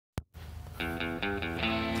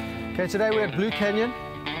Okay, today we're at Blue Canyon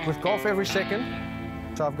with golf every second.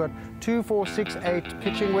 So I've got 2, 4, 6, 8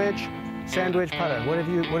 pitching wedge, sand wedge putter. What are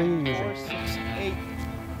you using? 4, 6, 8.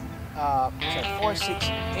 4, 6,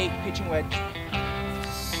 8 pitching wedge.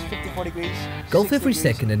 54 degrees. Golf Every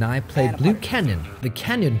Second and I played Blue Canyon, the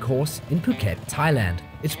canyon course in Phuket, Thailand.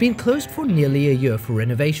 It's been closed for nearly a year for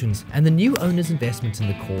renovations, and the new owner's investment in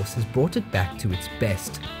the course has brought it back to its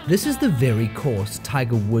best. This is the very course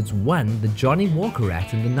Tiger Woods won the Johnny Walker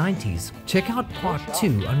at in the 90s. Check out part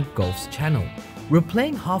 2 on Golf's channel. We're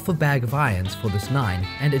playing half a bag of irons for this 9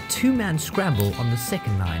 and a 2-man scramble on the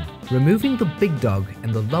second 9. Removing the big dog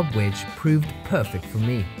and the lob wedge proved perfect for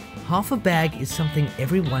me. Half a bag is something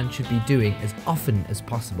everyone should be doing as often as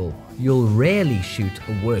possible. You'll rarely shoot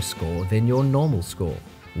a worse score than your normal score.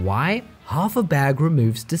 Why? Half a bag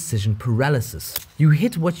removes decision paralysis. You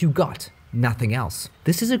hit what you got, nothing else.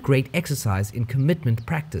 This is a great exercise in commitment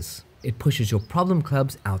practice. It pushes your problem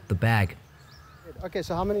clubs out the bag. Okay,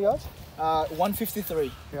 so how many yards?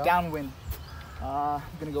 153, yeah. Downwind. I'm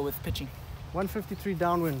gonna go with pitching. 153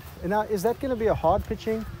 downwind. And now, is that gonna be a hard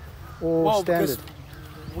pitching or standard?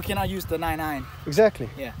 We cannot use the 9-9. Exactly.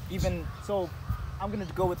 Yeah, even so, I'm gonna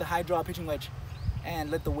go with the high draw pitching wedge and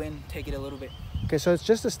let the wind take it a little bit. Okay, so it's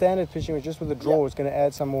just a standard pitching wedge, just with the draw. It's gonna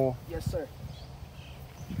add some more. Yes, sir.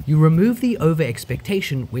 You remove the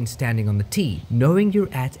over-expectation when standing on the tee, knowing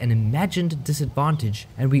you're at an imagined disadvantage,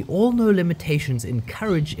 and we all know limitations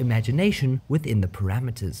encourage imagination within the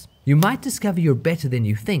parameters. You might discover you're better than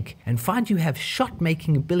you think and find you have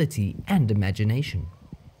shot-making ability and imagination.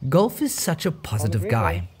 Golf is such a positive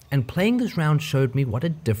guy, and playing this round showed me what a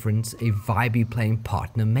difference a vibey playing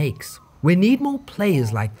partner makes. We need more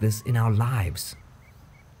players like this in our lives.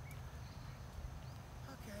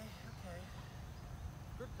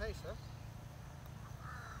 Good pace, huh?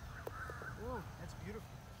 Oh, that's beautiful.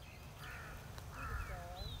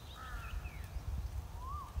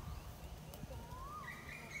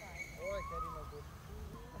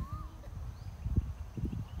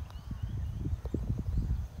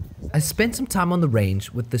 I spent some time on the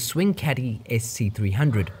range with the Swing Caddy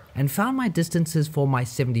SC300 and found my distances for my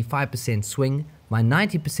 75% swing, my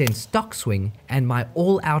 90% stock swing, and my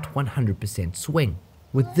all-out 100% swing.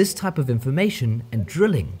 With this type of information and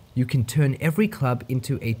drilling, you can turn every club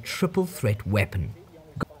into a triple threat weapon.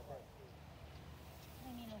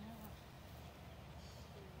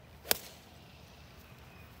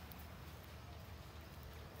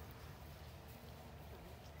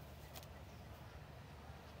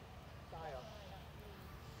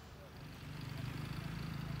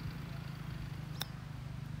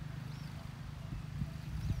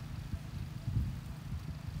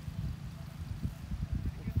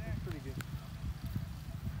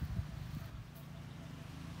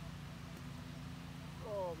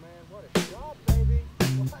 Oh man, what a shot, baby!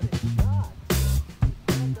 What a shot!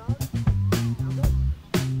 Well done. Now go.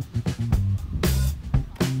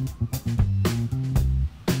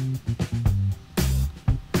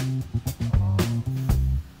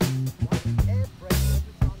 One air pressure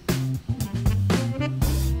every time.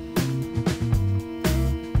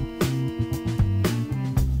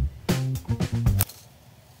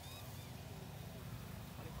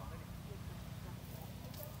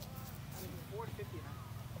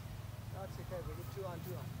 That's okay, we get 2 on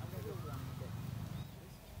 2 on. I'm going to go 2 on. Okay.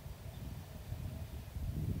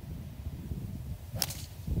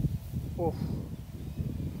 Oof.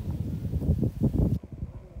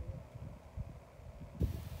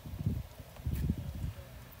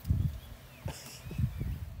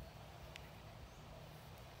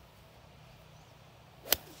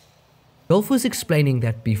 Golf was explaining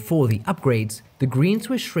that before the upgrades, the greens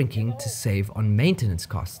were shrinking to save on maintenance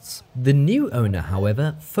costs. The new owner,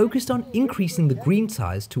 however, focused on increasing the green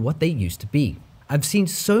size to what they used to be. I've seen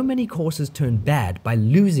so many courses turn bad by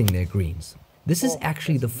losing their greens. This is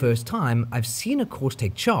actually the first time I've seen a course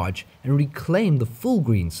take charge and reclaim the full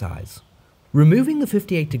green size. Removing the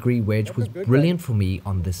 58-degree wedge was brilliant for me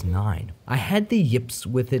on this 9. I had the yips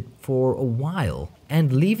with it for a while,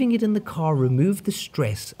 and leaving it in the car removed the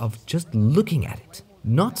stress of just looking at it.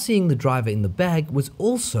 Not seeing the driver in the bag was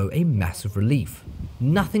also a massive relief.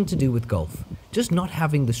 Nothing to do with golf, just not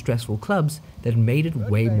having the stressful clubs that made it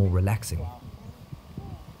way more relaxing.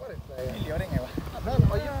 What a player. Are you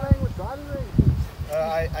playing with driving range?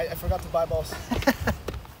 I forgot to buy balls.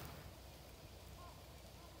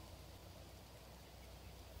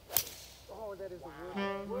 Oh, that is the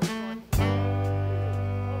worst one.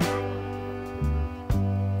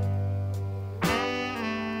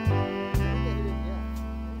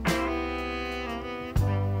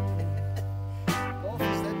 Golf,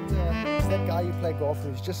 is that guy you play play golf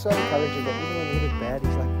with. He's just so encouraging that even when he hit it bad,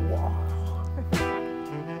 he's like, wow.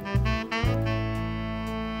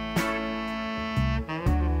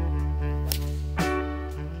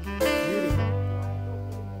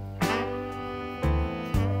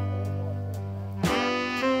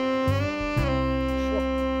 Sure.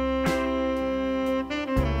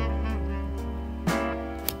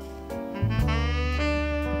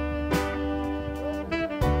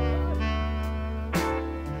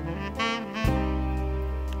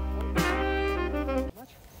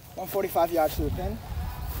 145 yards to the pin,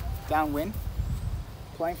 downwind,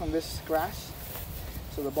 playing from this grass,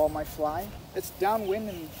 so the ball might fly. It's downwind,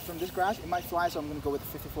 and from this grass, it might fly, so I'm going to go with the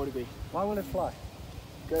 54 degree. Why will it fly?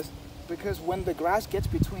 Because when the grass gets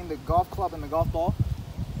between the golf club and the golf ball,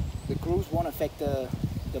 the grooves won't affect the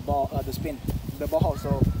ball, the spin, the ball,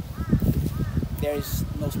 so there is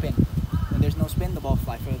no spin. When there's no spin, the ball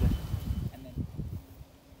fly further. And then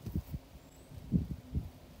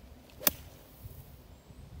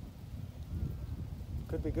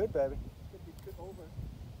Could be good, baby. could be good over.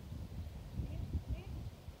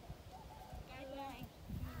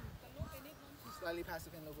 Slightly past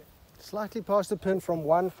the pin a little bit. Slightly past the pin from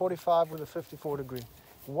 145 with a 54 degree.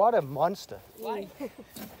 What a monster. Flying. Like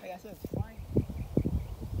I said, it's flying.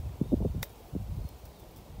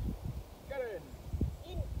 Get it.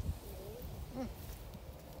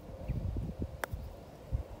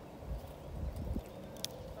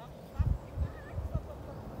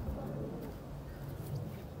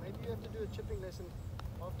 Maybe you have to do a chipping lesson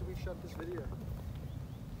after we shot this video.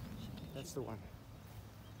 That's the one.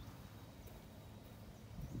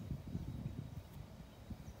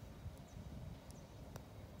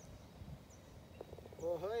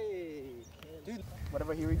 Oh, hey. Dude,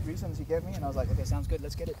 whatever reasons he gave me, and I was like, okay, sounds good,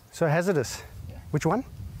 let's get it. So hazardous. Yeah. Which one?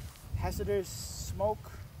 Hazardous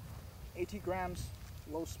smoke, 80 grams,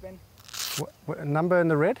 low spin, What number in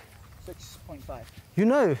the red? 6.5. You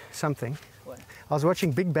know something. What? I was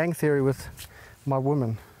watching Big Bang Theory with my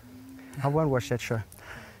woman. I won't watch that show.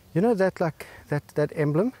 You know that that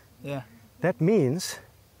emblem? Yeah. That means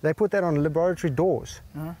they put that on laboratory doors.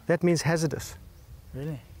 Uh-huh. That means hazardous.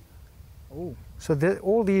 Really? Oh. So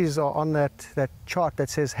all these are on that chart that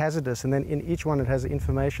says hazardous, and then in each one it has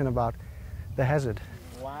information about the hazard.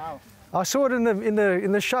 Wow. I saw it in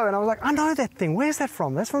the show, and I was like, I know that thing. Where's that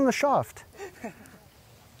from? That's from the shaft.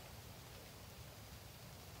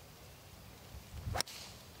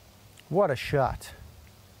 What a shot!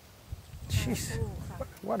 Jeez,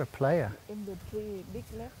 what a player. In the tree, big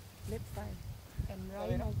left side, and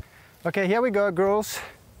right now. Okay, here we go, girls.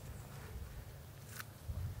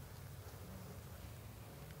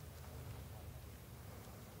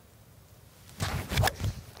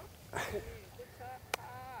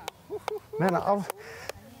 Man,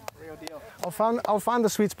 Real deal. I'll find the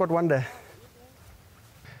sweet spot one day.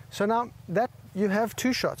 So now that you have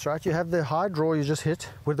two shots, right? You have the high draw you just hit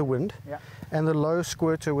with the wind, Yeah. and the low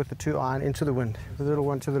squirter with the 2-iron into the wind, the little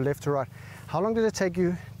one to the left to right. How long did it take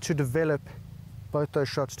you to develop both those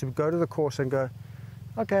shots, to go to the course and go,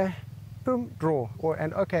 okay, boom, draw,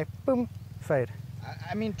 and okay, boom, fade?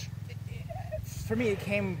 I mean, for me, it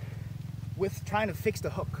came with trying to fix the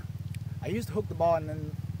hook. I used to hook the ball, and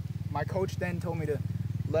then my coach then told me to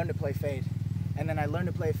learn to play fade. And then I learned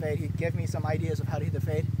to play fade. He gave me some ideas of how to hit the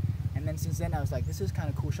fade. And then since then, I was like, this is kind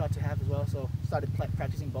of a cool shot to have as well. So started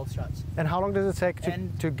practicing both shots. And how long does it take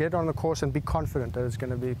to get on the course and be confident that it's going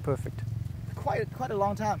to be perfect? Quite a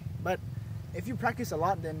long time. But if you practice a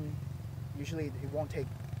lot, then usually it won't take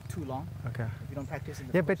too long. Okay. If you don't practice in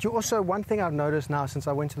the Yeah, but you also, one thing I've noticed now since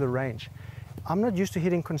I went to the range, I'm not used to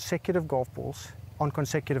hitting consecutive golf balls on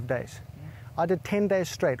consecutive days. I did 10 days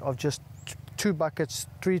straight of just 2 buckets,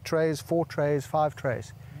 3 trays, 4 trays, 5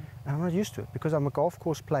 trays. And I'm not used to it because I'm a golf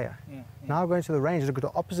course player. Yeah. Now going to the range, I go to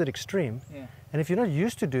the opposite extreme. Yeah. And if you're not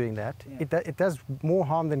used to doing that, it does more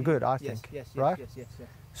harm than good, I think. Yes, right? Yes.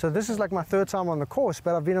 So this is like my 3rd time on the course,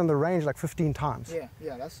 but I've been on the range like 15 times.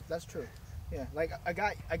 Yeah, that's true. Yeah, like a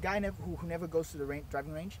guy who never goes to the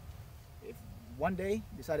driving range, if one day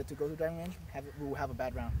decided to go to the driving range, we will have a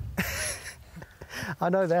bad round. I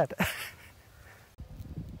know that.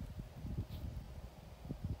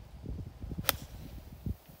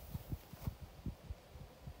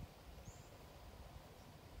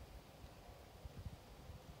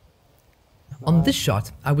 On this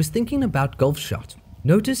shot, I was thinking about golf shot.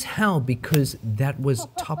 Notice how, because that was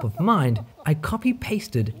top of mind, I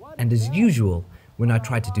copy-pasted, and as usual, when I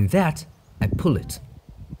try to do that, I pull it.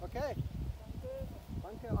 Okay.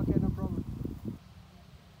 Okay, no problem.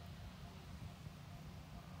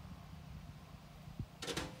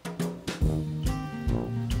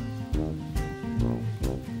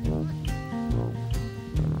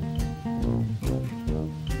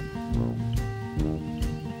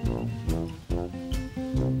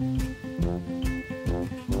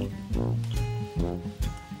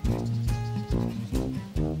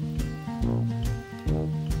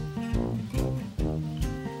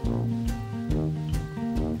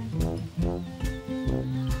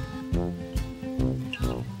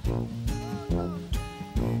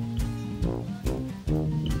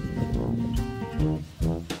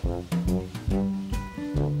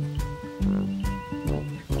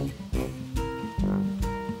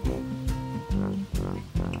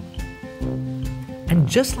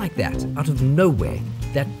 just like that, out of nowhere,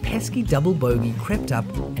 that pesky double bogey crept up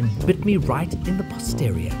and bit me right in the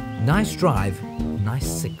posterior. Nice drive, nice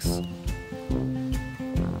six.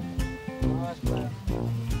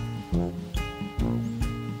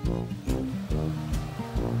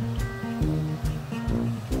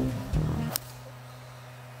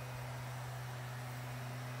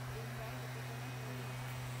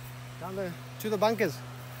 Down there, to the bunkers.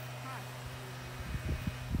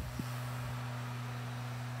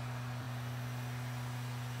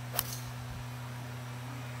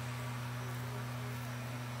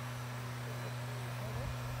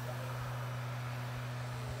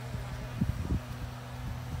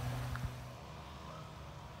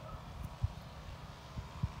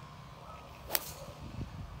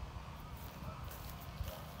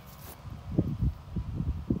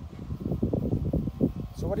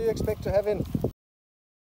 So what do you expect to have in? Okay,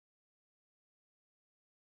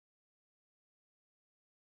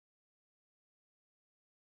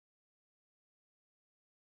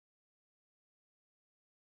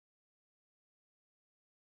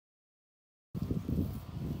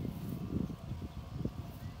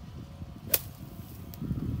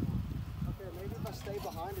 maybe if I stay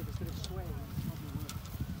behind it instead of swaying, it'll probably work.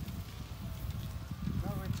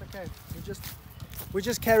 No, it's okay. We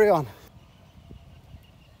just carry on.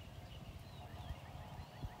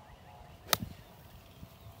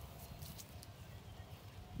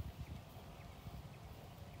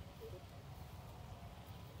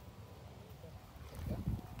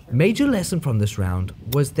 Major lesson from this round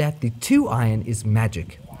was that the 2-iron is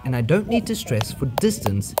magic, and I don't need to stress for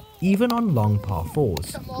distance even on long par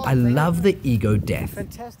 4s. I love the ego death.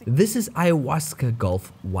 This is ayahuasca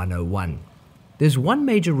golf 101. There's one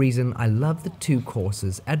major reason I love the 2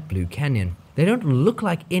 courses at Blue Canyon. They don't look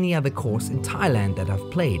like any other course in Thailand that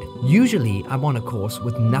I've played. Usually I'm on a course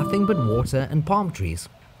with nothing but water and palm trees.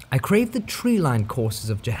 I crave the tree-lined courses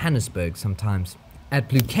of Johannesburg sometimes. At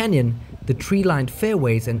Blue Canyon, the tree-lined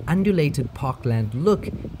fairways and undulated parkland look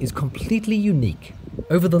is completely unique.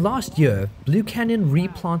 Over the last year, Blue Canyon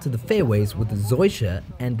replanted the fairways with zoysia,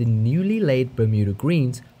 and the newly laid Bermuda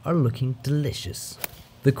greens are looking delicious.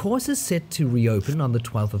 The course is set to reopen on the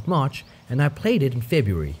 12th of March, and I played it in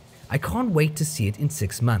February. I can't wait to see it in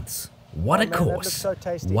 6 months. What a course! So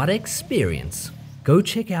tasty. What an experience! Go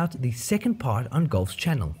check out the second part on Golf's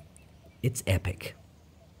channel. It's epic.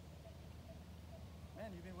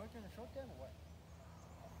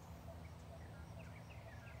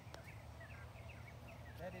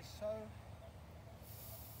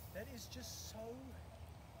 That is just so...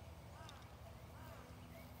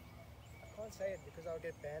 I can't say it because I'll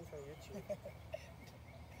get banned from YouTube.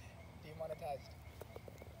 Demonetized.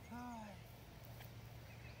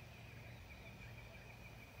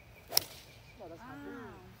 No, that's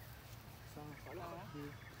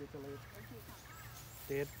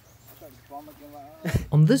dead.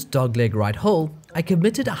 On this dogleg right hole, I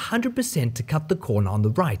committed 100% to cut the corner on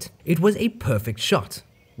the right. It was a perfect shot,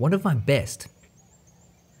 one of my best.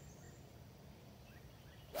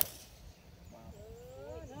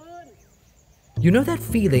 You know that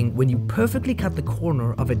feeling when you perfectly cut the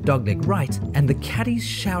corner of a dogleg right and the caddies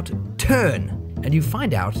shout, "Turn!" and you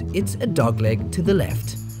find out it's a dogleg to the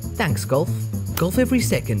left. Thanks, golf. Golf every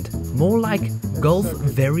second, more like golf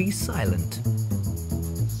very silent.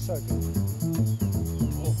 So good.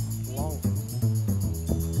 Oh, long.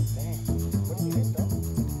 Damn. What do you hit, dog?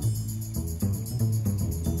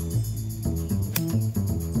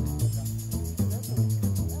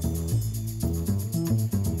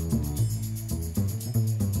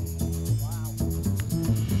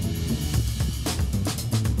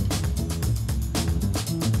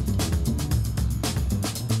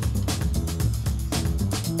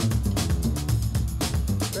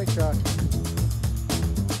 Great shot.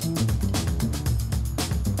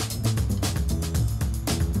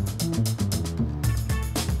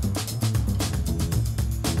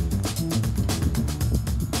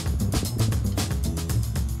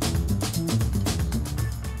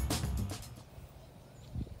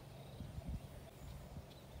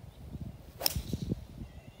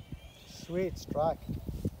 Sweet strike.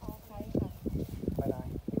 Bye bye.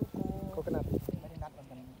 Coconut.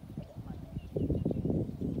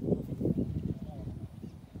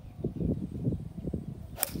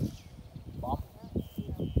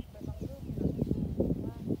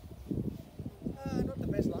 Not the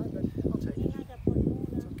best line, but I'll take it.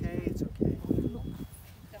 It's okay, it's okay.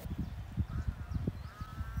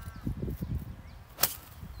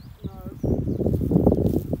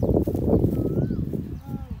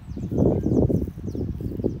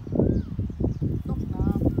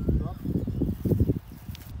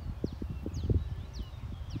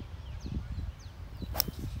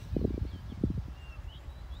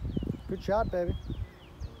 out, baby.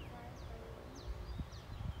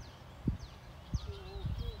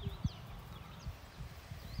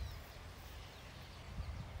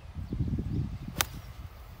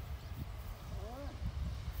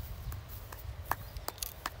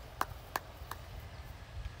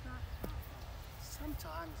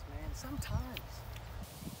 Sometimes, man, sometimes.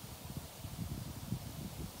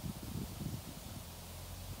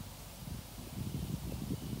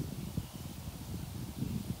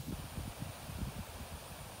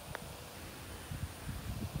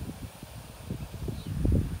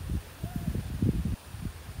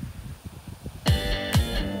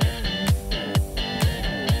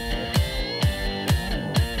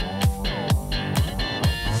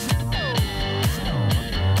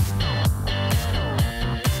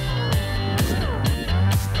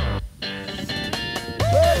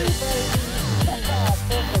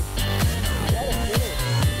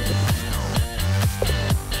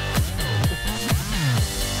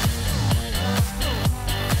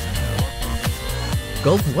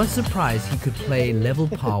 Golf was surprised he could play level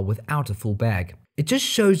par without a full bag. It just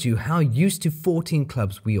shows you how used to 14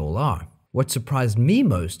 clubs we all are. What surprised me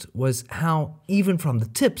most was how, even from the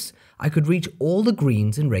tips, I could reach all the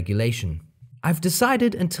greens in regulation. I've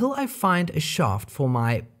decided until I find a shaft for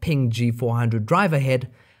my Ping G400 driver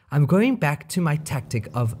head, I'm going back to my tactic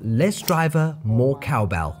of less driver, more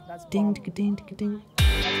cowbell. Ding, ding, ding, ding, ding.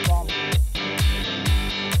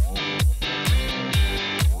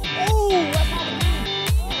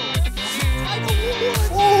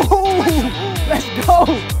 Let's go!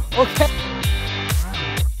 Okay.